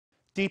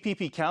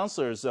DPP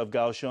councilors of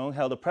Kaohsiung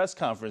held a press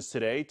conference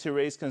today to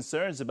raise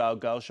concerns about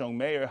Kaohsiung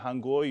Mayor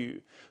Han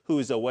Kuo-yu, who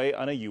is away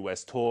on a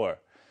U.S. tour.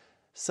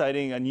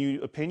 Citing a new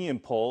opinion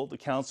poll, the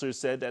councilors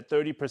said that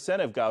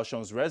 30% of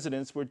Kaohsiung's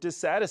residents were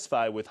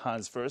dissatisfied with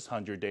Han's first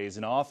 100 days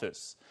in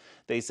office.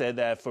 They said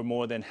that for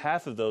more than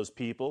half of those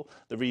people,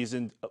 the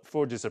reason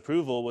for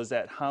disapproval was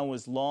that Han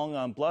was long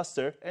on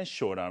bluster and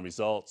short on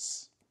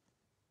results.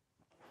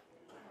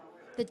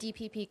 The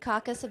DPP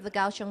caucus of the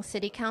Kaohsiung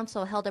City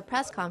Council held a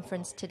press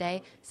conference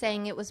today,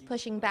 saying it was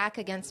pushing back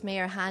against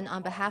Mayor Han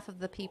on behalf of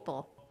the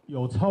people.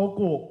 有超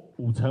过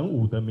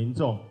5%的民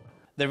众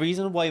The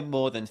reason why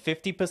more than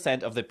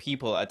 50% of the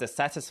people are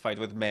dissatisfied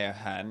with Mayor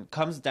Han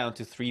comes down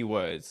to 3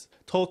 words: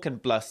 talk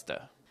and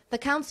bluster. The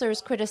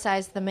councillors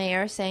criticized the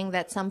mayor, saying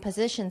that some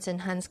positions in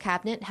Han's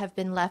cabinet have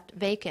been left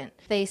vacant.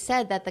 They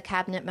said that the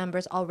cabinet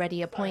members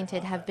already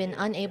appointed have been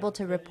unable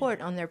to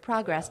report on their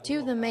progress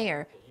to the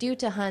mayor due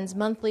to Han's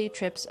monthly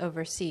trips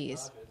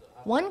overseas.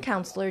 One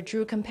councillor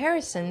drew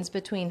comparisons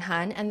between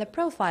Han and the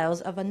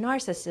profiles of a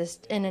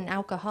narcissist and an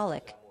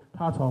alcoholic.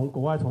 他从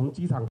国外从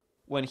机场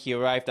When he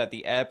arrived at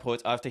the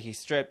airport after he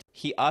stripped,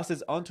 he asked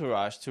his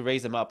entourage to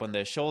raise him up on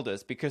their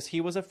shoulders because he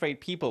was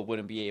afraid people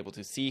wouldn't be able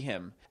to see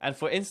him. And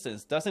for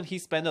instance, doesn't he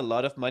spend a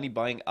lot of money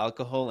buying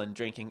alcohol and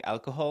drinking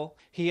alcohol?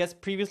 He has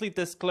previously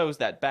disclosed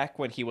that back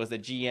when he was the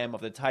GM of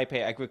the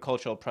Taipei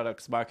Agricultural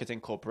Products Marketing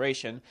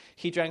Corporation,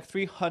 he drank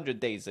 300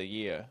 days a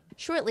year.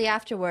 Shortly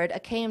afterward, a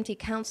KMT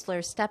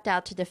councillor stepped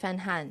out to defend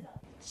Han.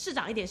 市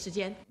长一点时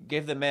间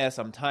Give the mayor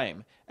some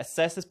time.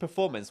 Assess his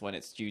performance when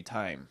it's due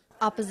time.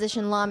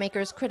 Opposition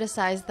lawmakers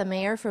criticized the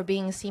mayor for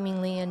being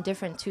seemingly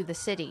indifferent to the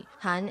city.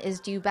 Han is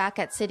due back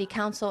at City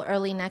Council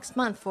early next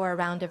month for a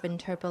round of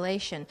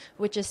interpellation,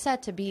 which is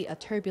set to be a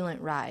turbulent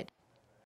ride.